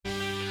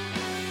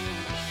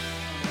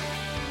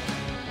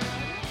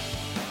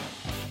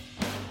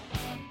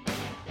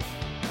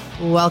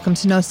Welcome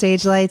to No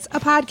Stage Lights,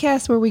 a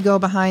podcast where we go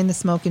behind the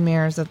smoke and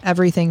mirrors of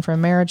everything from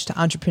marriage to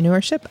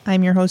entrepreneurship.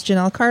 I'm your host,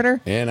 Janelle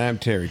Carter. And I'm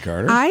Terry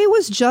Carter. I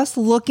was just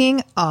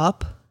looking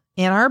up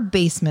in our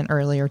basement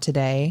earlier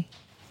today.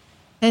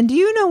 And do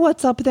you know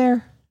what's up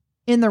there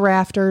in the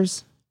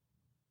rafters?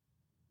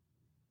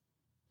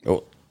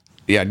 Oh,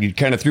 yeah, you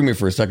kind of threw me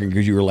for a second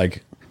because you were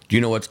like, do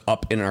you know what's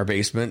up in our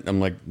basement? I'm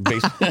like,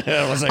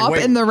 I was like, up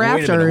in the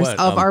rafters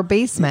of our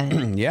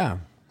basement. Yeah.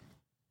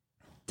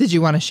 Did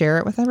you want to share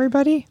it with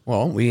everybody?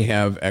 Well, we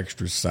have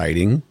extra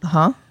siding,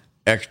 Uh-huh.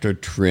 extra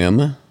trim,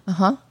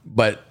 Uh-huh.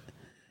 but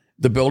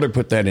the builder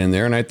put that in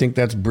there, and I think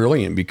that's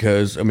brilliant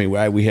because, I mean,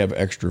 we have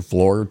extra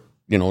floor,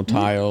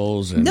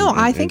 tiles. And,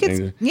 I think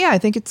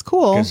it's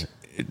cool. 'Cause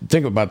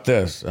think about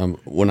this.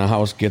 When a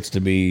house gets to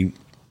be,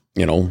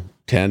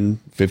 10,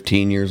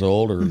 15 years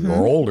old or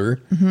older,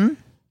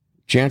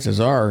 chances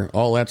are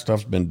all that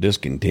stuff's been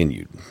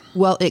discontinued.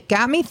 Well, it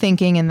got me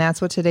thinking, and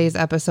that's what today's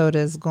episode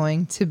is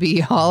going to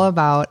be all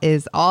about,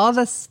 is all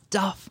the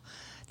stuff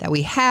that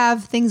we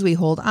have, things we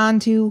hold on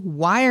to.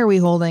 Why are we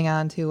holding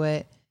on to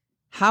it?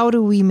 How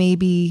do we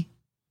maybe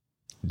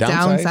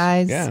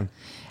downsize? Yeah.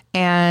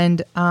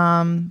 And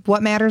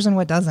what matters and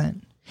what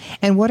doesn't?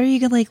 And what are you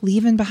gonna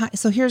leaving behind?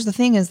 So here's the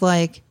thing is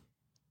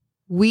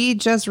we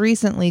just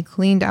recently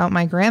cleaned out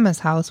my grandma's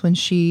house when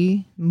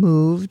she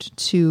moved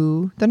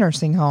to the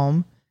nursing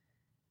home.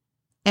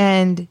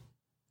 And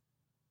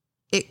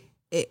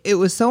it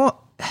was so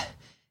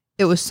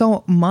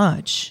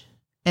much,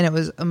 and it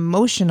was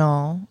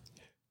emotional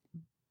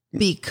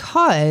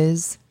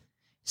because,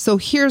 so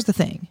here's the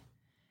thing,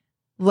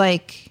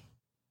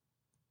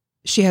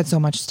 she had so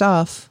much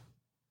stuff,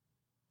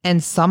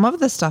 and some of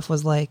the stuff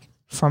was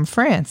from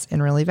France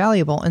and really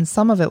valuable, and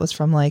some of it was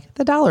from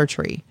the Dollar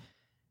Tree.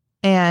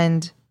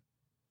 And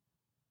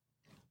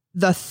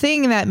the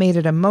thing that made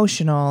it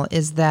emotional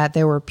is that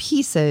there were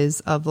pieces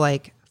of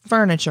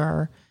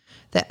furniture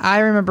that I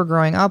remember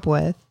growing up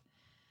with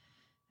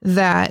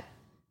that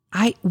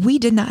we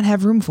did not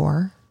have room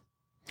for.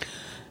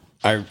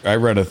 I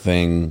read a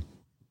thing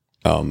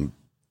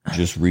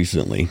just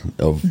recently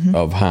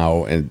of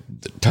how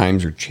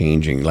times are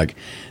changing.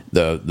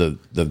 It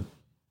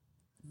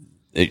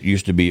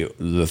used to be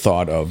the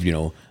thought of,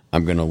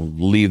 I'm going to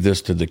leave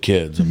this to the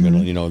kids. I'm going to,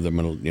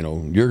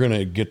 you're going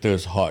to get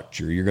this hutch,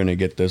 or you're going to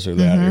get this or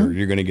that, or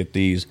you're going to get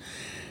these.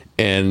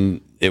 And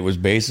it was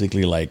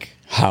basically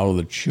how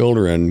the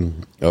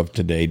children of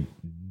today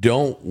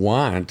don't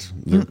want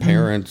their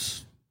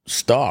parents'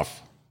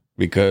 stuff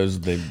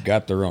because they've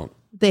got their own.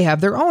 They have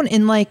their own.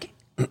 And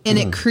and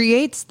it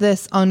creates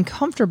this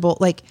uncomfortable,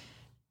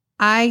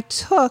 I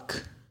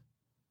took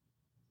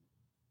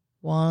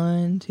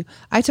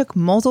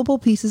multiple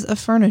pieces of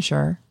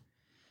furniture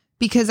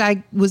because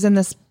I was in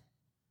this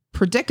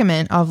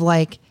predicament of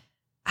I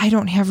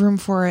don't have room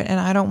for it, and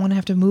I don't want to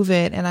have to move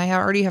it, and I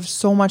already have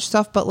so much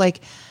stuff, but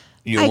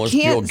you almost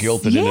feel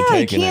guilted into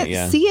taking it. I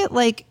can't see it.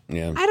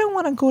 I don't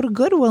want to go to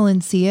Goodwill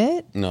and see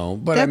it. No,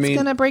 but that's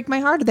going to break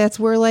my heart. That's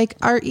where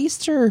our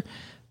Easter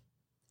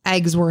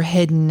eggs were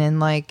hidden,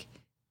 and I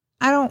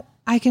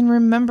can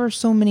remember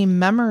so many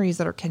memories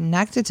that are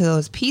connected to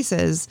those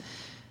pieces.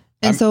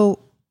 And so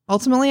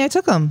ultimately I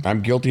took them.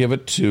 I'm guilty of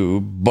it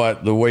too,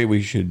 but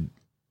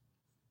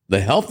the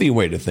healthy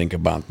way to think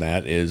about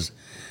that is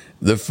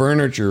the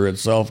furniture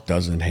itself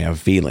doesn't have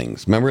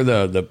feelings. Remember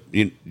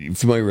you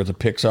familiar with the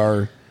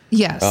Pixar?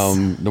 Yes.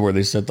 Where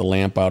they set the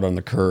lamp out on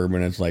the curb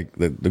and it's the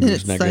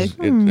gooseneck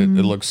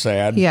it looks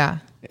sad. Yeah.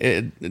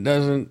 It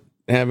doesn't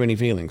have any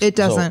feelings. It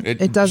doesn't.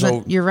 It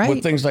doesn't. So you're right.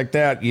 With things like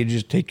that, you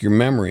just take your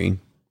memory.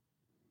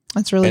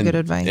 That's really good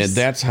advice. And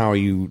that's how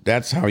you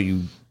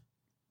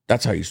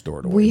store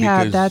it away.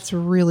 That's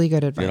really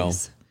good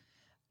advice.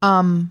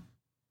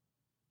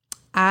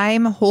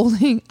 I'm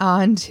holding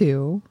on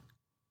to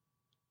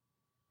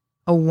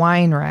a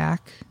wine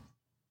rack.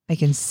 I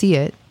can see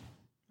it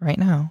right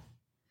now.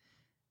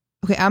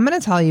 Okay, I'm going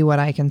to tell you what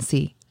I can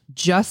see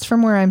just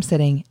from where I'm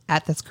sitting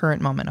at this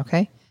current moment,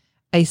 okay?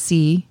 I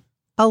see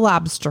a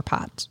lobster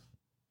pot.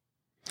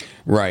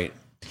 Right.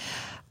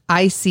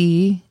 I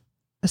see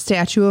a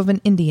statue of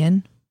an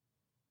Indian.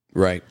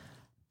 Right.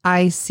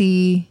 I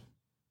see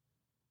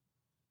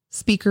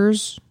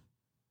speakers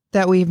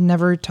that we've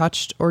never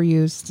touched or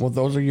used. Well,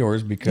 those are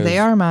yours because they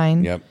are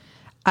mine. Yep.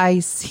 I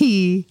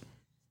see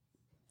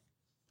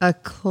a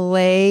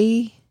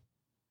clay,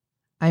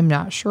 I'm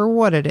not sure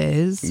what it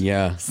is.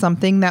 Yeah.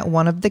 Something that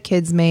one of the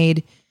kids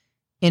made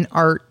in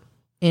art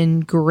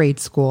in grade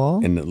school.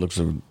 And it looks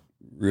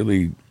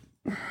really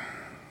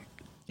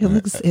it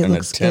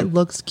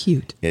looks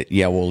cute.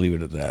 Yeah, we'll leave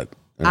it at that.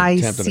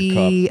 I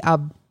see a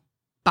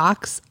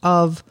box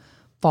of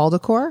fall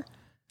decor.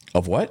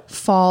 Of what?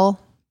 Fall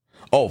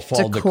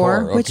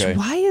decor. Okay. Which,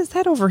 why is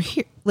that over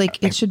here?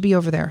 It should be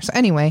over there. So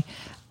anyway,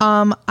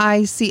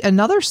 I see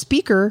another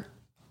speaker.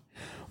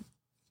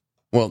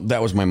 Well,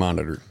 that was my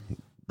monitor.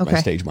 Okay. My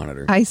stage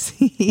monitor. I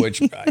see.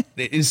 Which,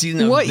 see,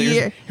 no, what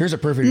year? Here's a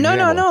perfect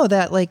example. No,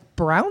 that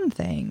brown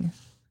thing.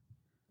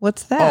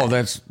 What's that? Oh,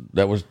 that's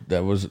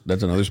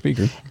another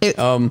speaker.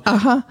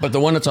 But the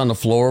one that's on the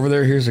floor over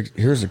there, here's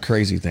a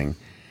crazy thing.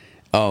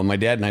 My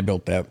dad and I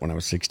built that when I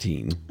was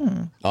 16.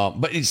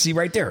 But you see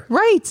right there.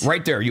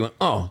 Right there. You went,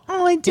 oh,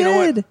 I did. You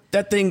know what?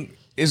 That thing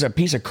is a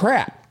piece of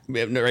crap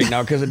right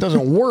now because it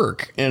doesn't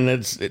work. And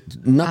it's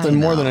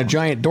nothing more than a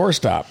giant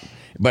doorstop.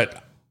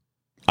 But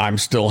I'm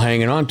still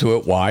hanging on to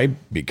it. Why?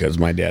 Because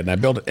my dad and I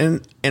built it.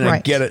 And I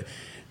get it.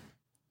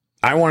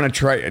 I want to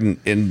try,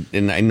 and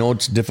I know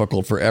it's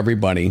difficult for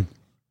everybody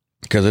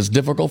because it's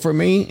difficult for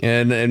me.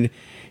 And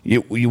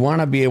you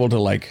want to be able to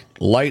like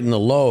lighten the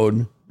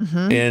load.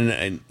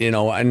 And you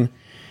know, and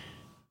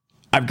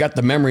I've got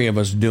the memory of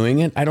us doing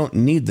it. I don't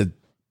need the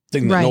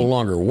thing that no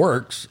longer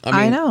works.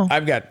 I know.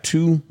 I've got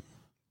two.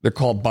 They're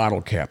called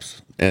bottle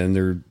caps, and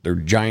they're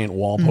giant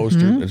wall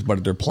posters,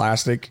 but they're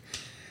plastic,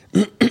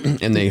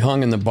 and they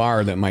hung in the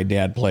bar that my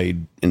dad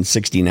played in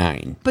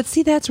 '69. But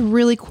see, that's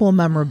really cool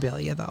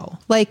memorabilia, though.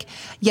 Like,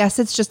 yes,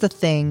 it's just a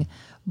thing,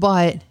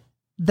 but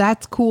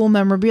that's cool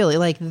memorabilia.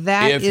 Like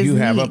that. If you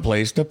have a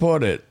place to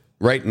put it.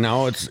 Right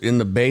now, it's in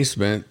the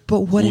basement,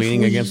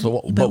 leaning against the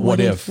wall. But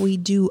what if we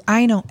do?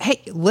 I know.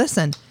 Hey,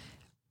 listen.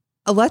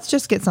 Let's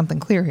just get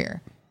something clear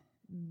here.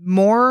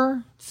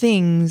 More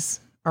things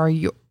are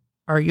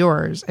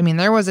yours. I mean,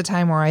 there was a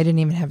time where I didn't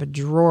even have a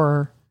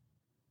drawer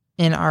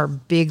in our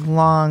big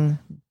long,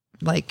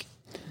 like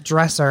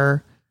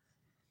dresser,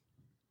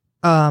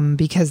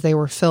 because they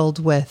were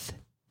filled with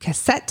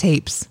cassette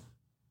tapes.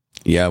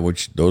 Yeah,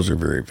 which those are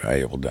very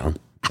valuable, Don.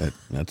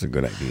 That's a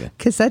good idea.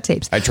 Cassette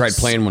tapes. I tried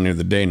playing one the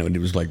other day, and it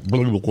was like...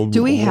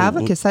 Do we have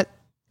a cassette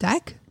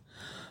deck?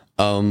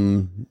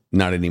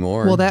 Not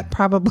anymore. Well, that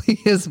probably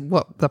is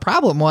what the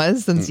problem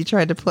was, since you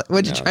tried to play...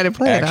 What'd you try to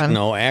play it on?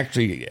 No,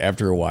 actually,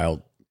 after a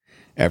while,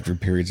 after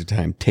periods of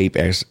time, tape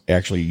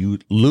actually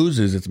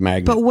loses its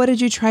magnet. But what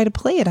did you try to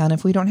play it on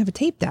if we don't have a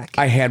tape deck?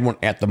 I had one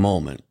at the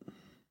moment.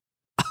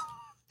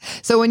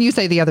 So when you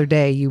say the other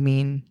day, you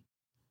mean...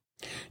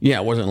 Yeah,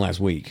 it wasn't last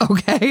week.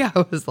 Okay,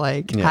 I was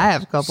like, I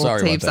have a couple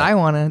of tapes I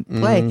want to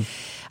play.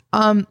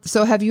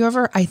 So have you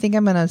ever, I think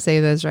I'm going to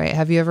say this right.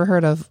 Have you ever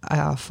heard of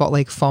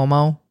like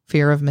FOMO,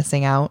 fear of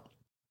missing out?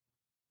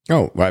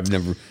 Oh, I've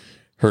never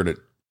heard it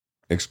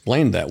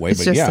explained that way,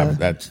 but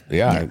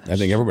yeah, I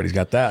think everybody's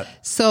got that.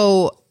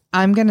 So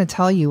I'm going to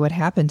tell you what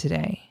happened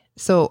today.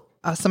 So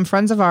some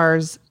friends of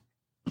ours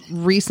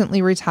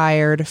recently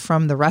retired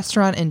from the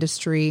restaurant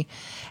industry,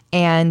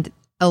 and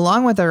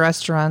along with the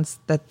restaurants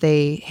that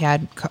they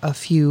had a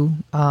few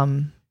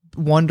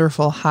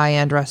wonderful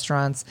high-end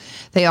restaurants,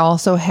 they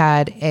also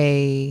had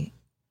a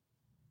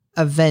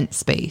event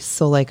space.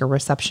 So like a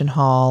reception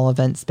hall,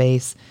 event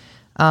space,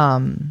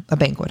 a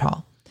banquet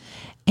hall.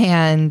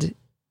 And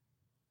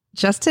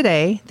just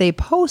today they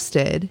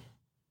posted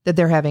that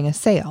they're having a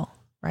sale,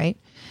 right?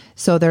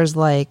 So there's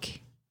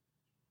like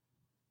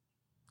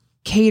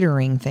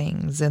catering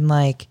things and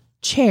like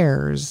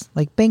chairs,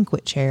 like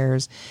banquet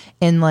chairs,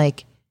 and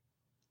like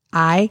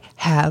I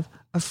have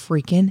a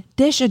freaking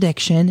dish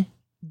addiction.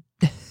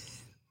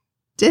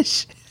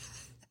 Dish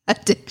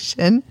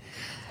addiction.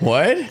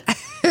 What?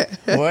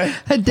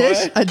 What? A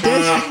dish.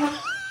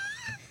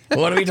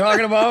 What are we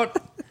talking about?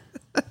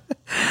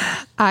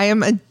 I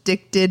am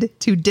addicted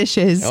to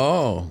dishes.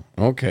 Oh,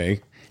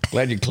 okay.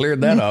 Glad you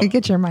cleared that up.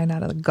 Get your mind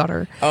out of the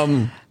gutter.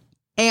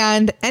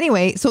 And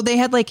anyway, so they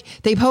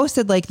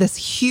posted like this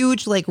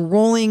huge, like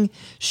rolling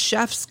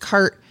chef's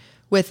cart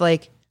with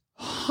like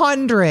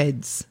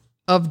hundreds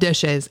of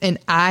dishes, and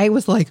I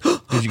was like,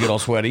 did you get all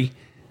sweaty?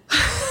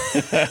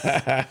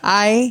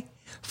 I,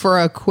 for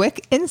a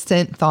quick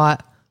instant,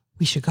 thought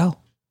we should go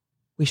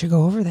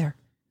over there.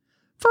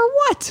 For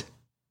what?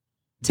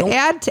 To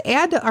add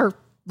to our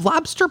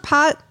lobster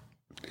pot.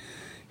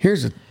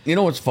 You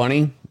know what's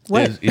funny?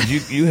 What?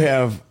 Is you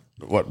have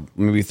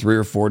maybe 3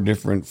 or 4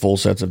 different full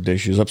sets of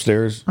dishes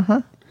upstairs.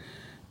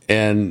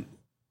 And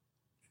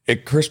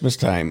at Christmas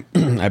time,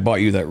 I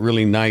bought you that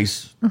really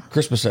nice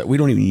Christmas set. We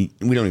don't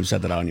even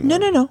set that out anymore.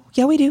 No.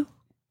 Yeah, we do.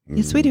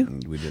 Yes, we do.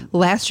 We did.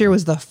 Last year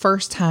was the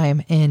first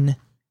time in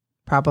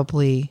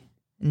probably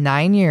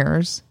 9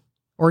 years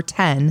or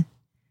 10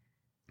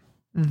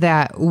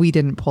 that we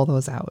didn't pull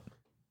those out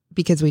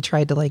because we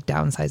tried to like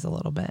downsize a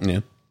little bit.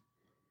 Yeah.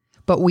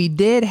 But we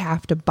did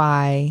have to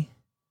buy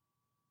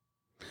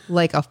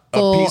like a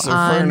full piece of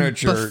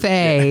furniture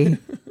buffet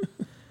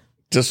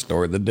to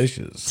store the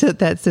dishes.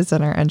 That sits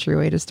on our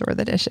entryway to store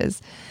the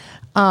dishes.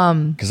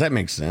 Because that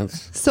makes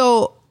sense.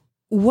 So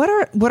what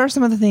are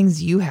some of the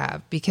things you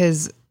have?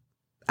 Because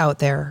out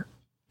there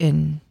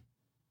in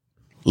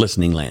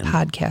listening land,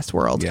 podcast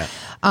world, yeah.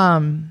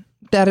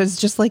 That is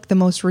just like the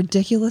most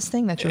ridiculous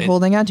thing that you're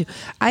holding on to.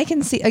 I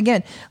can see,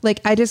 again, like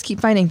I just keep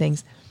finding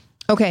things.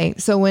 Okay,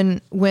 so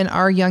when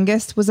our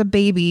youngest was a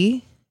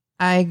baby,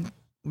 I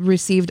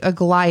received a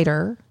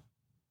glider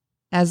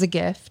as a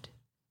gift.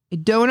 I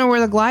don't know where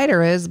the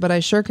glider is, but I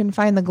sure can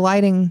find the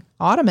gliding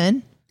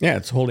ottoman. Yeah,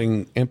 it's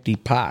holding empty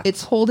pots.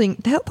 It's holding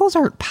those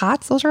aren't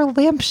pots, those are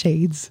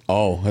lampshades.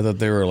 Oh, I thought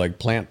they were like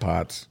plant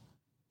pots.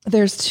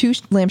 There's 2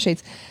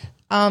 lampshades.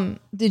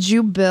 Did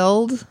you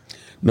build?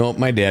 No,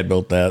 my dad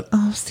built that.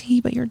 Oh,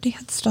 see, but your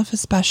dad's stuff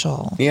is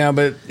special. Yeah,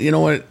 but you know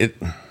what?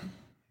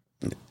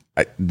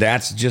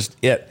 That's just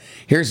it.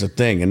 Here's the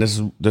thing, and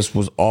this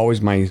was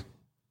always my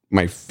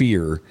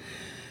fear.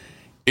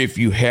 If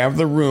you have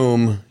the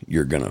room,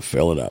 you're gonna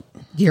fill it up.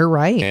 You're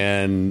right.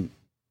 And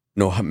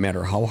no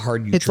matter how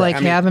hard you it's try.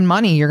 like having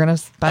money. You're going to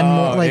spend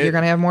more, like you're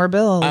going to have more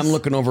bills. I'm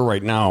looking over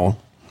right now,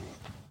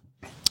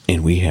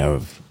 and we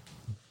have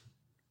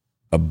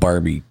a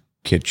Barbie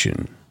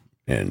kitchen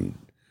and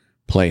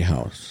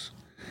playhouse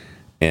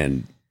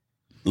and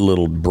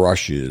little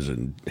brushes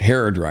and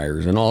hair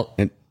dryers and all.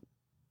 And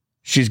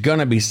she's going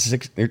to be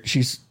 16.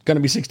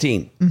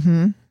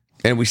 Mm-hmm.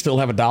 And we still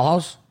have a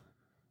dollhouse.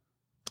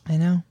 I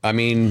know. I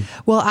mean,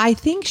 well, I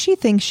think she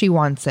thinks she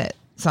wants it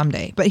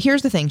someday, but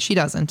here's the thing. She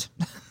doesn't.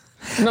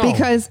 no.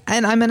 Because,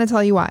 and I'm going to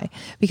tell you why,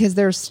 because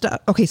there's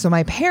stuff. Okay. So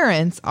my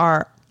parents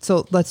are,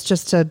 so let's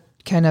just to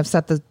kind of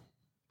set the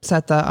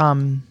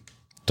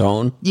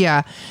tone.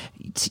 Yeah.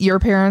 Your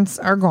parents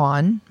are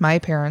gone. My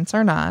parents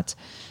are not.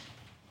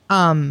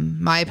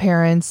 My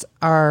parents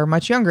are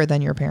much younger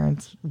than your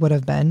parents would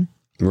have been.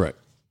 Right.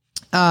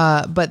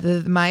 But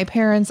my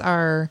parents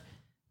are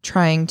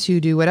trying to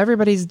do what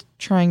everybody's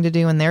trying to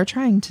do, and they're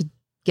trying to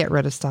get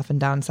rid of stuff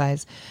and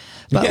downsize.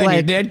 But yeah,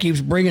 your dad keeps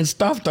bringing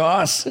stuff to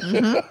us.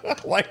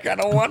 Mm-hmm. Like, I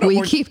don't want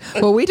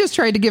to. We just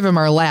tried to give him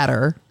our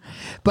ladder.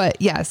 But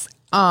yes.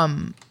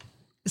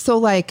 So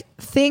like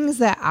things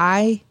that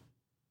I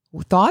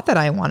thought that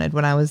I wanted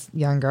when I was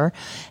younger,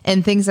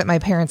 and things that my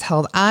parents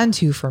held on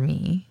to for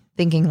me,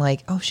 thinking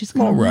like, oh, she's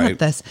going to want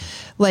this,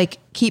 like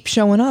keep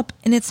showing up.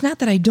 And it's not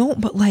that I don't,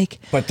 but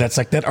that's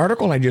like that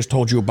article I just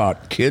told you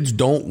about. Kids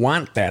don't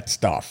want that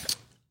stuff.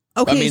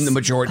 Okay. I mean, the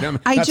majority,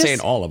 I'm not saying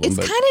all of them, it's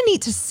kind of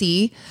neat to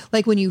see,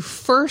 like when you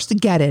first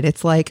get it,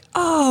 it's like,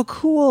 oh,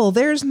 cool.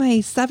 There's my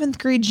 7th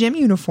grade gym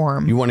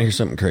uniform. You want to hear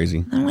something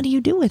crazy? And what do you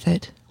do with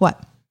it?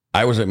 What?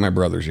 I was at my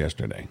brother's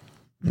yesterday.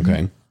 Okay.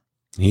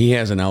 Mm-hmm. He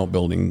has an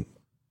outbuilding.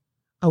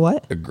 A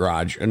what? A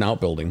garage, an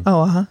outbuilding.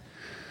 Oh, uh-huh.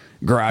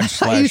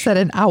 Garage / You said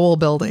an owl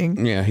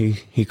building. Yeah,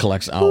 he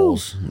collects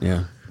owls.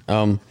 Ooh.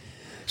 Yeah.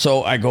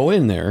 So I go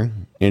in there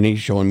and he's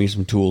showing me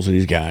some tools that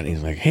he's got. And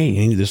he's like, hey,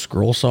 you need this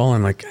scroll saw?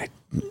 I'm like,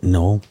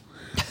 no.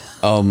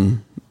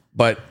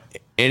 But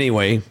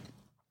anyway,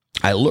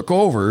 I look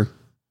over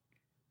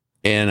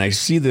and I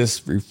see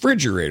this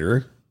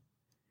refrigerator,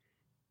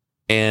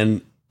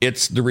 and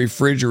it's the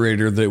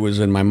refrigerator that was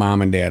in my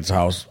mom and dad's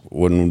house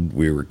when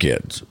we were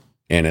kids,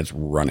 and it's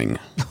running.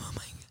 Oh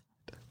my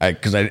God.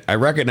 Because I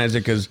recognize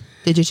it because...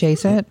 Did you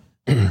chase it?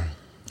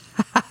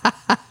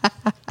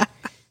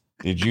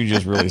 Did you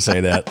just really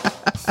say that?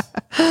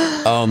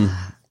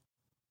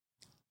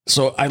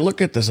 So I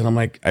look at this and I'm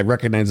like, I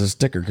recognize the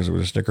sticker because there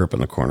was a sticker up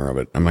in the corner of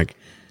it. I'm like,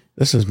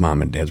 this is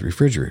mom and dad's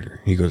refrigerator.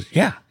 He goes,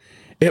 yeah,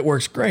 it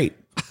works great.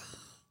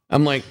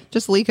 I'm like,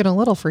 just leaking a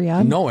little for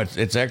you. No,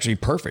 it's actually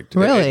perfect.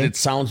 Really? It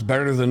sounds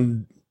better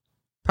than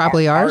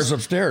probably ours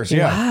upstairs.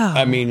 Yeah. Wow.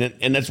 I mean,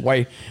 and that's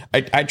why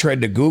I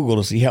tried to Google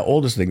to see how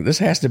old this thing. This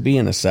has to be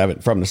in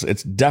the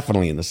it's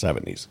definitely in the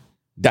 70s.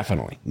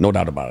 Definitely. No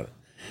doubt about it.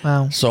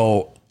 Wow.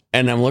 So,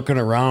 and I'm looking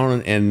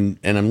around and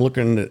I'm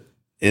looking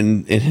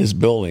in his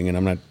building, and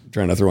I'm not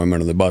trying to throw him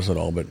under the bus at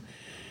all, but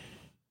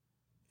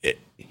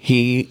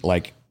he,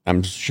 like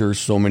I'm sure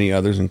so many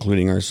others,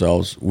 including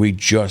ourselves, we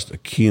just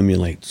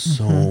accumulate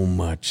so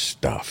much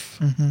stuff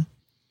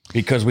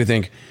because we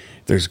think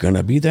there's going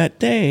to be that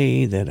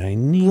day that I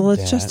need. Well,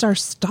 it's just our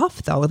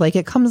stuff though. Like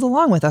it comes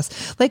along with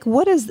us. Like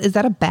what is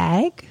that a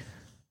bag?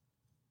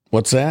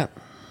 What's that?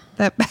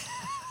 The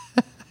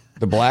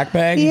black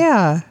bag?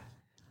 Yeah.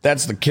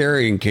 That's the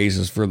carrying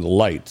cases for the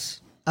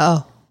lights.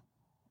 Oh.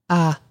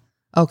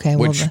 Okay.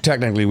 Which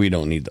technically we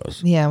don't need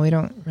those. Yeah, we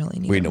don't really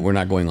need them. We're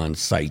not going on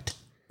site.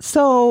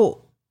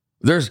 So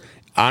I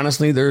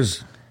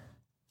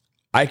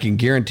can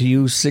guarantee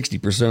you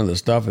 60% of the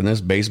stuff in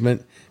this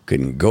basement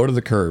couldn't go to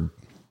the curb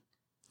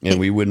and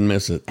we wouldn't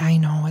miss it. I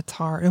know it's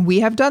hard. And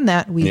we have done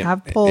that. We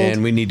have pulled.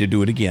 And we need to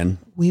do it again.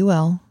 We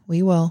will.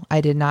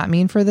 I did not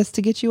mean for this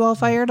to get you all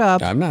fired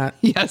up. I'm not.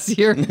 Yes,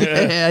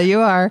 yeah,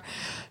 you are.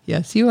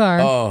 Yes, you are.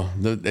 Oh,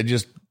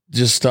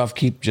 just stuff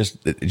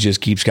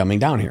keeps coming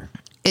down here.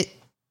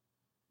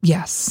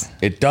 Yes.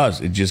 It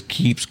does. It just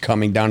keeps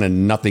coming down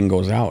and nothing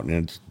goes out,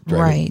 and it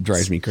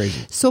drives me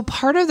crazy. So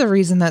part of the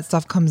reason that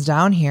stuff comes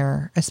down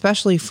here,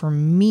 especially for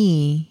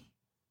me,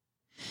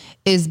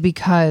 is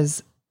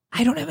because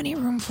I don't have any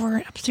room for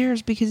it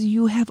upstairs because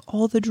you have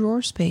all the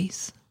drawer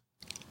space.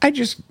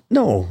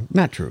 No,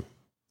 not true.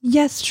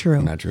 Yes,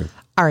 true. Not true.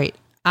 All right.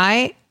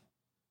 I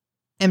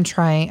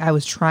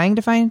was trying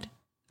to find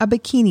a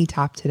bikini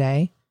top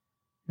today.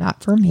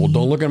 Not for me. Well,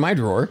 don't look in my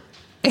drawer.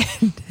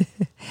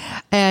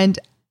 And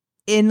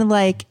in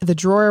like the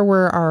drawer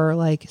where our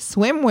like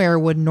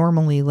swimwear would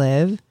normally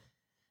live,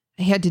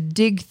 I had to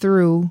dig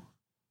through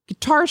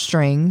guitar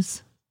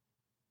strings,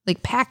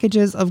 like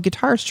packages of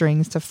guitar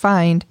strings to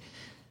find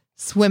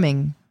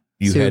swimming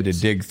suits. You had to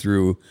dig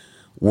through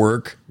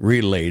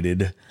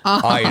work-related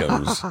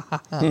items.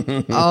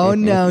 Oh,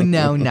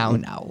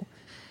 no.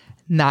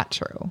 Not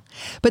true.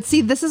 But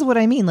see, this is what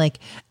I mean. Like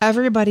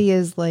everybody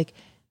is like,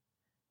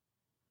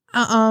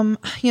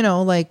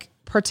 like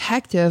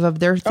protective of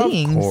their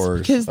things,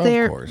 because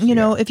they're,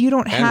 if you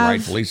don't have, and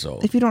rightfully so.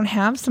 If you don't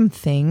have some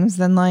things,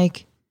 then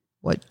like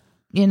what,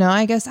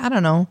 I guess, I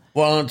don't know.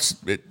 Well, it's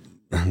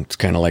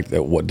kind of like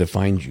that. What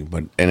defines you?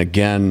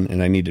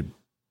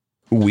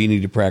 We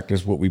need to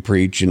practice what we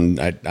preach, and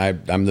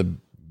I'm the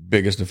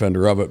biggest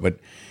defender of it. But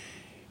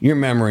your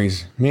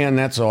memories, man,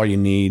 that's all you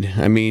need.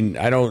 I mean,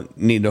 I don't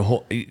need to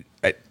hold.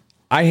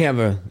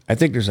 I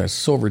think there's a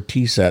silver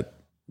tea set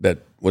that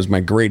was my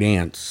great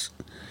aunt's,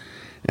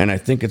 and I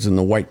think it's in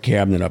the white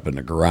cabinet up in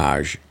the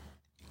garage.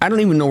 I don't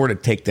even know where to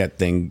take that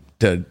thing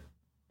to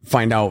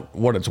find out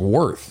what it's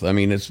worth. I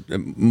mean, it's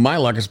my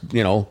luck is,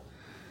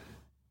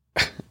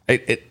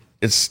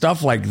 it's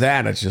stuff like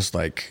that. It's just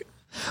like,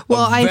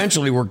 well,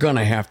 eventually we're going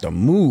to have to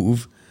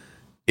move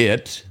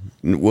it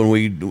when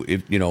we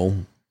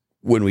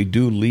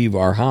do leave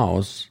our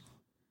house,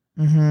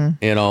 and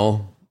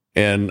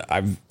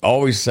I've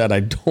always said, I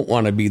don't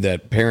want to be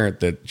that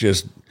parent that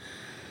just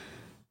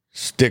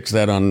sticks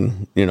that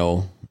on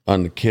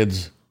the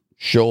kids'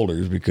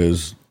 shoulders,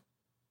 because,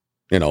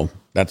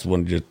 that's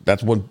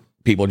when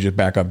people just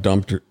back up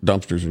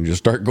dumpsters and just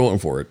start going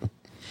for it.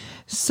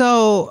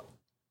 So,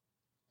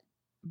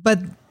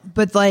 but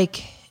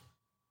like,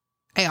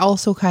 I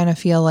also kind of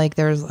feel like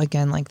there's,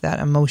 again, like that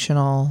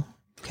emotional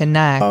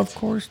connect. Of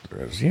course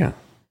there is. Yeah.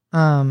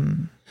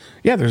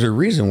 Yeah, there's a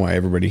reason why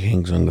everybody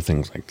hangs on to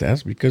things like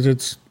that, because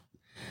it's,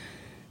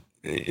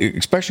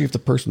 especially if the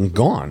person's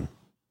gone,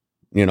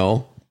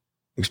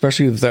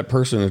 especially if that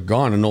person is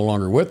gone and no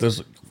longer with us,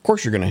 of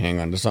course you're going to hang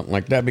on to something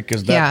like that,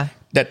 because that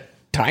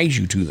ties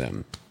you to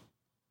them.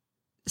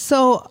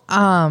 So,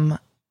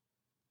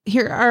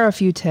 here are a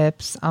few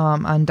tips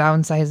on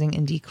downsizing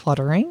and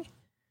decluttering.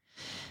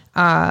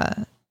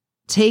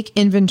 Take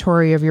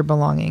inventory of your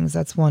belongings.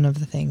 That's one of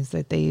the things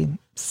that they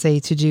say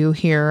to do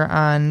here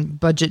on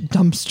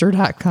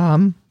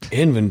budgetdumpster.com.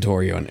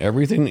 Inventory on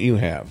everything that you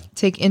have.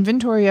 Take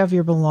inventory of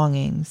your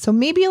belongings. So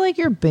maybe like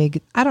your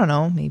big, I don't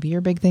know, maybe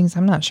your big things.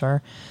 I'm not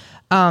sure.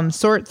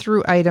 Sort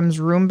through items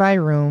room by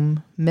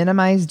room,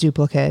 minimize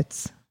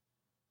duplicates.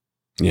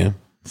 Yeah.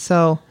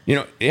 So,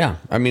 yeah.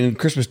 I mean,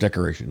 Christmas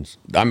decorations.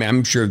 I mean,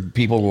 I'm sure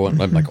people will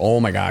like, oh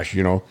my gosh,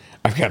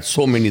 I've got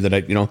so many that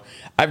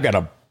I've got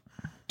a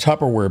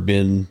Tupperware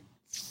bin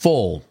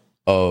full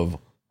of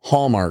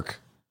Hallmark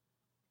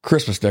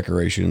Christmas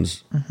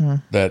decorations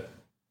that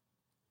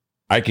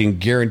I can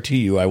guarantee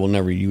you I will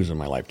never use in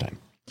my lifetime.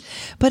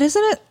 But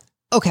isn't it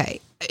okay?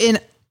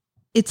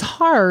 It's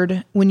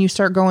hard when you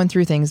start going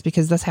through things,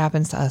 because this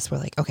happens to us. We're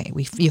like, okay,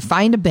 you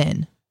find a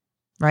bin,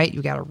 right?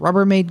 You got a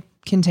Rubbermaid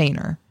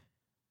container.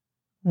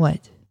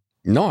 What?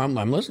 No, I'm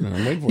listening.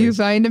 I'm waiting for you. You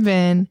find a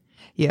bin,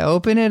 you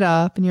open it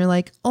up, and you're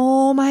like,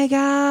 oh my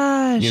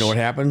gosh. You know what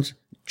happens?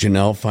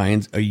 Janelle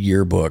finds a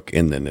yearbook,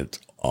 and then it's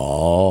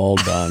all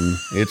done.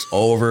 It's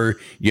over.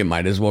 You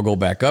might as well go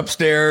back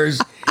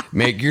upstairs,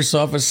 make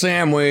yourself a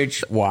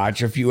sandwich,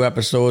 watch a few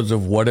episodes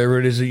of whatever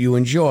it is that you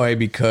enjoy,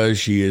 because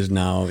she is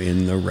now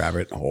in the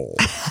rabbit hole.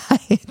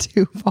 I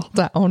do fall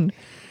down.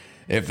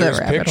 If there's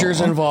pictures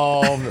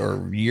involved or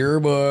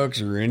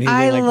yearbooks or anything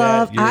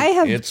that,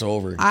 it's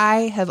over.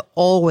 I have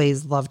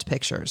always loved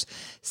pictures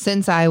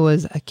since I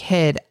was a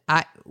kid.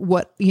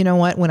 When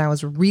I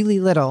was really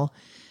little,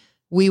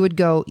 we would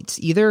go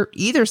to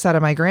either side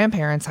of my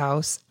grandparents'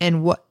 house,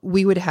 and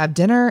we would have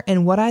dinner.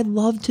 And what I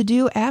loved to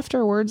do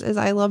afterwards is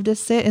I loved to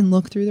sit and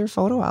look through their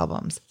photo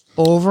albums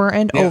over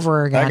and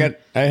over again.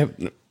 I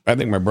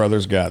think my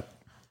brother's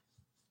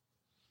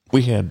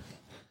we had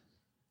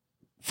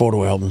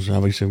photo albums,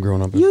 obviously,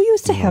 growing up. You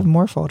used to have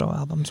more photo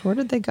albums. Where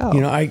did they go?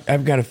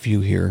 I've got a few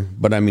here,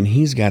 but I mean,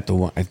 he's got the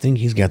one. I think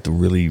he's got the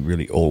really,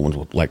 really old ones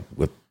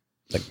with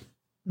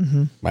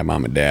my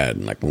mom and dad,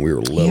 and like when we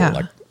were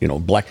little,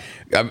 black.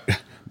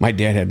 My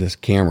dad had this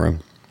camera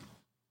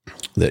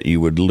that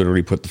you would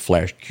literally put the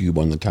flash cube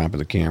on the top of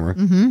the camera,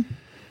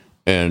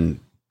 and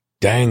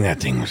dang, that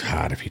thing was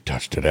hot if you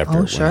touched it after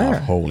it went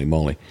off. Holy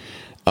moly!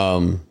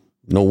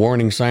 No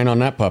warning sign on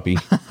that puppy.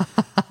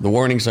 The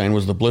warning sign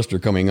was the blister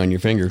coming on your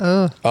finger.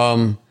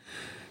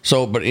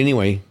 But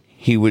anyway,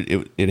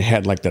 it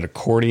had like that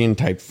accordion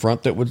type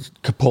front that would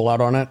pull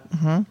out on it.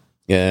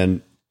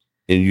 And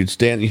you'd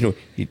stand,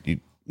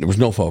 there was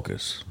no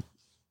focus.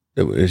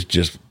 It was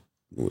just,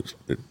 you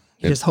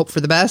just hope for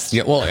the best.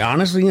 Yeah. Well,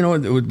 honestly,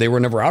 they were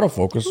never out of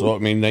focus. So, I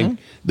mean,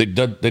 they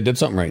did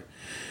something right.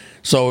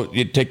 So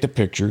you'd take the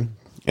picture,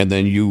 and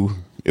then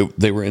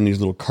they were in these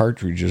little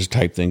cartridges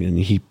type thing. And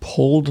he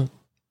pulled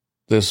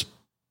this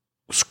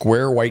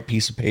square white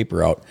piece of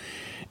paper out,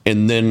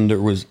 and then there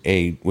was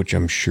which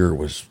I'm sure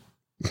was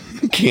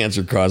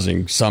cancer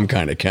causing, some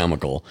kind of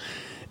chemical.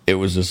 It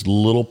was this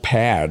little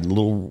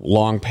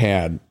long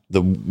pad,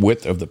 the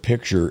width of the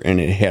picture, and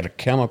it had a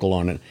chemical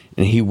on it,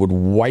 and he would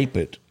wipe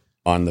it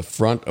on the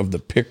front of the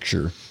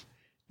picture,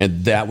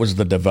 and that was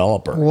the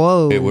developer.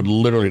 Whoa. It would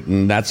literally,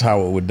 and that's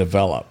how it would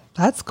develop.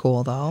 That's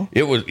cool though.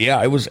 It was,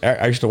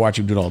 I used to watch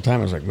him do it all the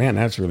time. I was like, man,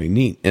 that's really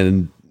neat.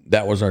 And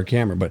that was our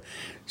camera. But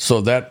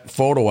so that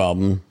photo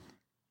album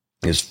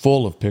is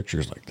full of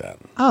pictures like that.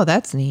 Oh,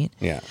 that's neat.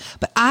 Yeah.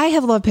 But I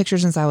have loved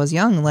pictures since I was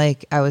young,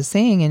 like I was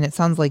saying, and it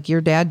sounds like your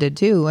dad did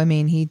too. I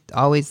mean, he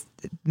always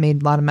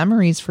made a lot of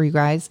memories for you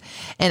guys.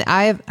 And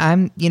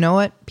I'm, you know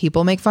what?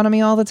 People make fun of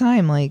me all the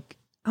time. Like,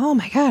 oh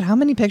my God, how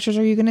many pictures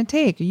are you going to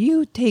take?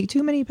 You take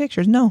too many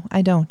pictures. No,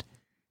 I don't,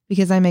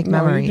 because I make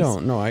memories. No, you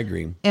don't. No, I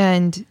agree.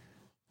 And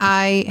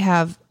I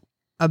have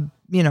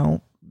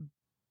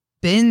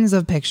bins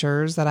of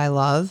pictures that I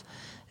love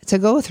to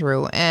go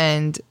through.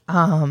 And,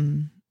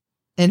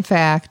 in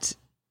fact,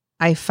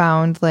 I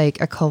found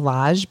like a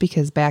collage,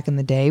 because back in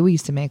the day we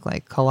used to make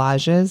like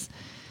collages,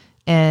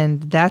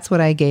 and that's what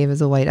I gave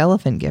as a white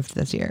elephant gift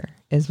this year.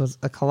 Was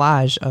a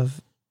collage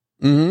of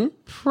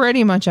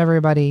pretty much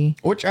everybody.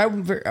 Which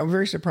I'm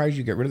very surprised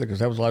you get rid of it, because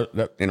that was a lot.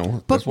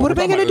 But what am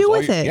I going to do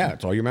with it? Yeah,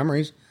 it's all your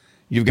memories.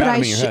 You've got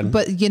them in your head.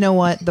 But you know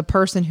what? The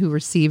person who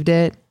received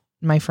it,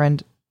 my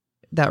friend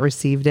that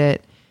received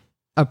it,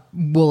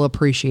 will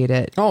appreciate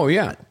it. Oh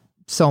yeah,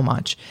 so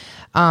much.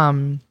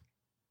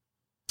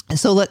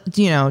 So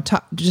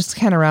just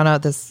kind of round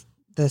out this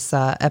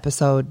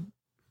episode.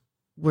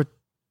 We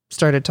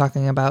started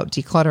talking about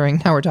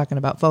decluttering. Now we're talking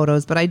about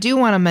photos, but I do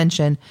want to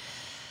mention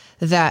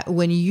that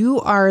when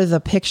you are the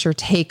picture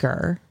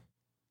taker,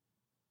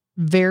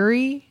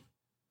 very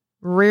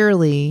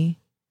rarely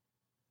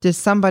does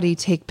somebody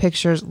take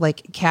pictures,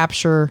 like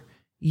capture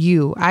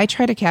you. I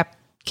try to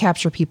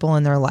capture people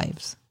in their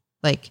lives,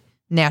 like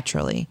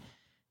naturally,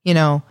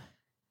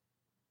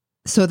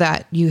 so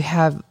that you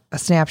have a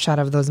snapshot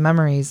of those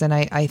memories. And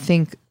I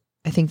think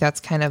that's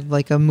kind of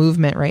like a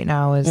movement right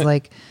now, is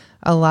like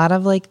a lot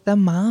of like the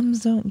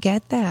moms don't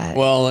get that.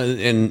 Well,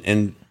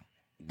 and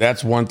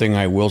that's one thing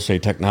I will say,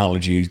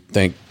 technology,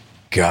 thank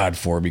God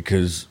for,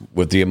 because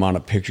with the amount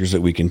of pictures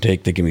that we can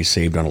take, they can be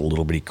saved on a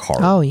little bitty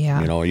card. Oh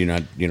yeah. You're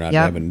not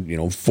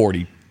having,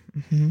 40,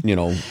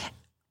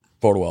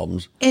 photo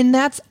albums. And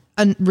that's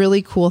a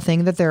really cool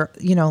thing that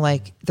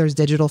there's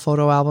digital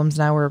photo albums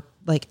now, where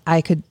like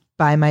I could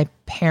buy my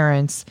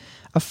parents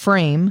a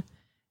frame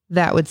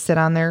that would sit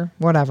on their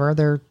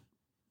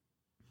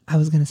I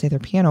was going to say their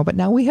piano, but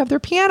now we have their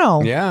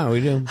piano. Yeah, we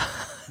do.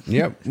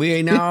 Yep.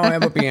 We now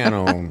have a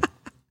piano.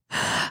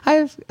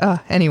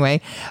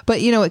 Anyway, but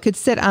it could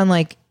sit on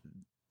like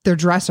their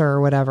dresser or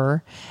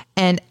whatever.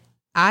 And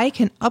I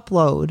can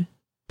upload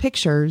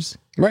pictures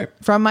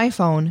from my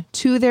phone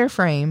to their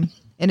frame.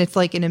 And it's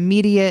like an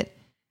immediate,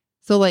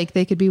 so like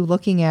they could be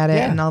looking at it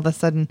and all of a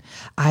sudden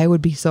I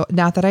would be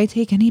not that I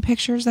take any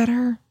pictures that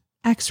are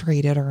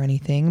X-rated or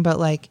anything, but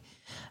like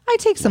I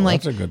take some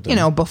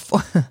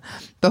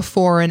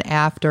before and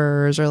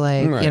afters, or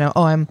like,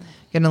 I'm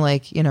going to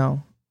like,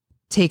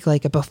 take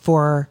like a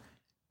before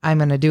I'm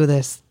going to do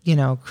this,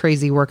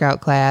 crazy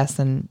workout class,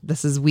 and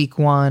this is week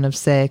 1 of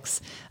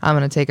 6. I'm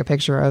going to take a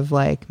picture of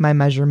like my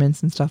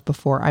measurements and stuff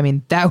before. I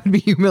mean, that would be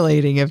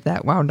humiliating if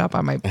that wound up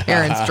on my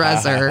parents'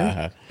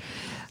 dresser.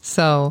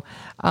 So,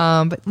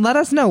 but let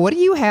us know, what do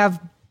you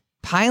have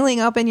piling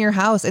up in your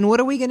house, and what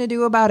are we going to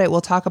do about it?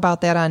 We'll talk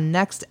about that on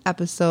next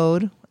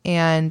episode.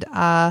 And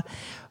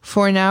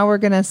for now, we're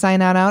going to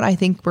sign out. I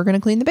think we're going to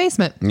clean the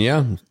basement.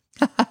 Yeah.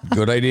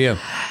 Good idea.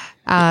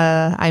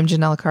 I'm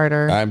Janelle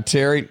Carter. I'm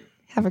Terry.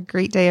 Have a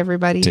great day,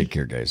 everybody. Take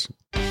care, guys.